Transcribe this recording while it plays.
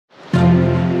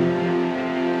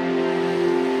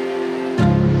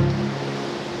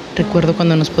Recuerdo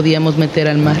cuando nos podíamos meter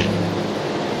al mar.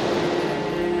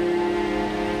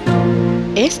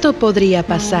 Esto podría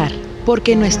pasar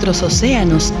porque nuestros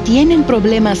océanos tienen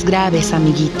problemas graves,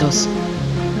 amiguitos.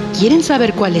 ¿Quieren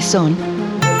saber cuáles son?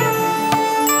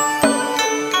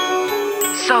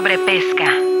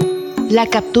 Sobrepesca. La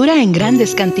captura en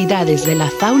grandes cantidades de la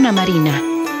fauna marina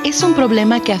es un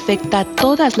problema que afecta a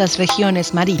todas las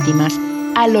regiones marítimas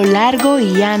a lo largo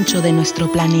y ancho de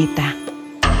nuestro planeta.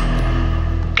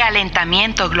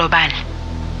 Calentamiento global.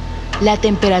 La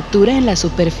temperatura en la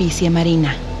superficie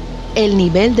marina, el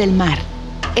nivel del mar,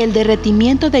 el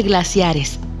derretimiento de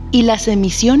glaciares y las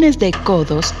emisiones de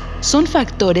CO2 son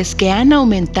factores que han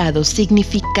aumentado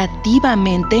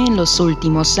significativamente en los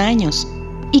últimos años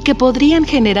y que podrían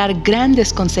generar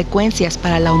grandes consecuencias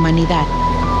para la humanidad.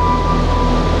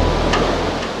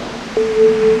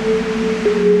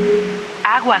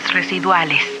 Aguas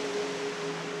residuales.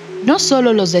 No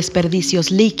solo los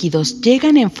desperdicios líquidos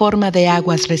llegan en forma de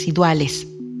aguas residuales.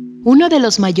 Uno de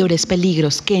los mayores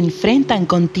peligros que enfrentan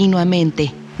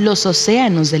continuamente los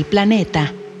océanos del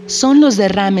planeta son los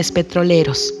derrames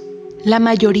petroleros, la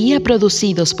mayoría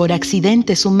producidos por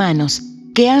accidentes humanos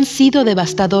que han sido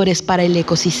devastadores para el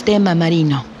ecosistema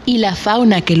marino y la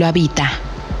fauna que lo habita.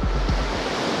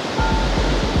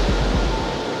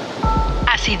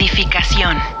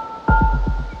 Acidificación.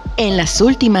 En las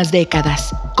últimas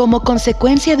décadas, como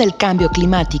consecuencia del cambio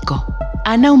climático,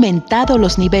 han aumentado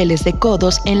los niveles de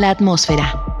CO2 en la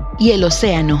atmósfera y el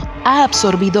océano ha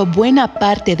absorbido buena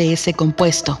parte de ese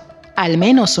compuesto, al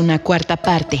menos una cuarta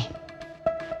parte,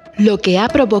 lo que ha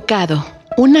provocado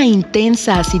una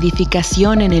intensa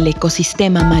acidificación en el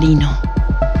ecosistema marino.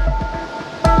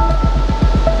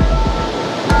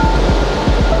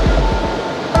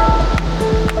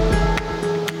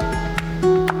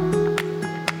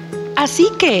 Así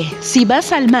que, si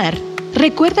vas al mar,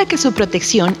 recuerda que su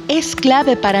protección es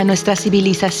clave para nuestra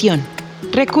civilización.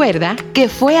 Recuerda que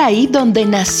fue ahí donde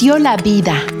nació la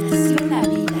vida.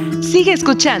 Sigue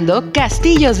escuchando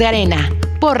Castillos de Arena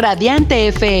por Radiante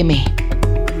FM.